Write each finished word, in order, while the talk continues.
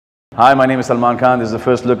Hi, my name is Salman Khan. This is the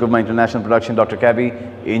first look of my international production, Dr.Cabbie.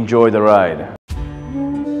 Enjoy the ride.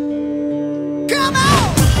 Come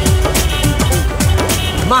on!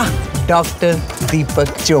 Ma, Dr. Deepak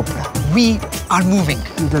Chopra. We are moving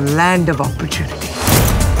to the land of opportunity.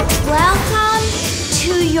 Welcome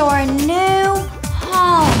to your new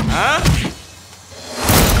home. Huh?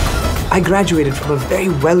 I graduated from a very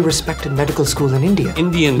well-respected medical school in India.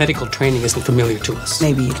 Indian medical training isn't familiar to us.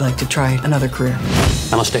 Maybe you'd like to try another career.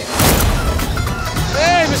 Namaste.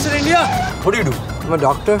 Hey, Mr. India! What do you do? I'm a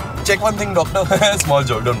doctor. Check one thing, doctor. Small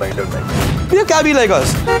joke, don't mind. Be a cabbie like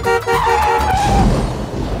us.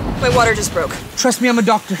 My water just broke. Trust me, I'm a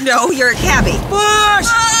doctor. No, you're a cabbie. Push!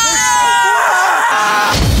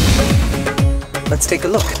 Let's take a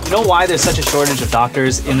look. You know why there's such a shortage of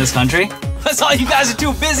doctors in this country? That's all you guys are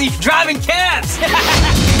too busy driving cabs!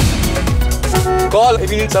 Call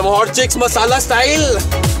if you need some hot chicks masala style.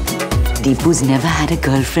 Deepu's never had a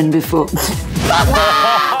girlfriend before.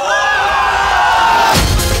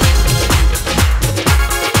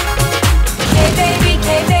 Hey baby,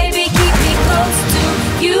 keep me close to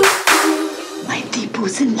you. My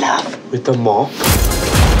Deepu's in love. With a mom?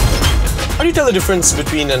 How do you tell the difference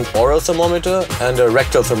between an oral thermometer and a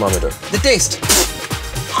rectal thermometer? The taste.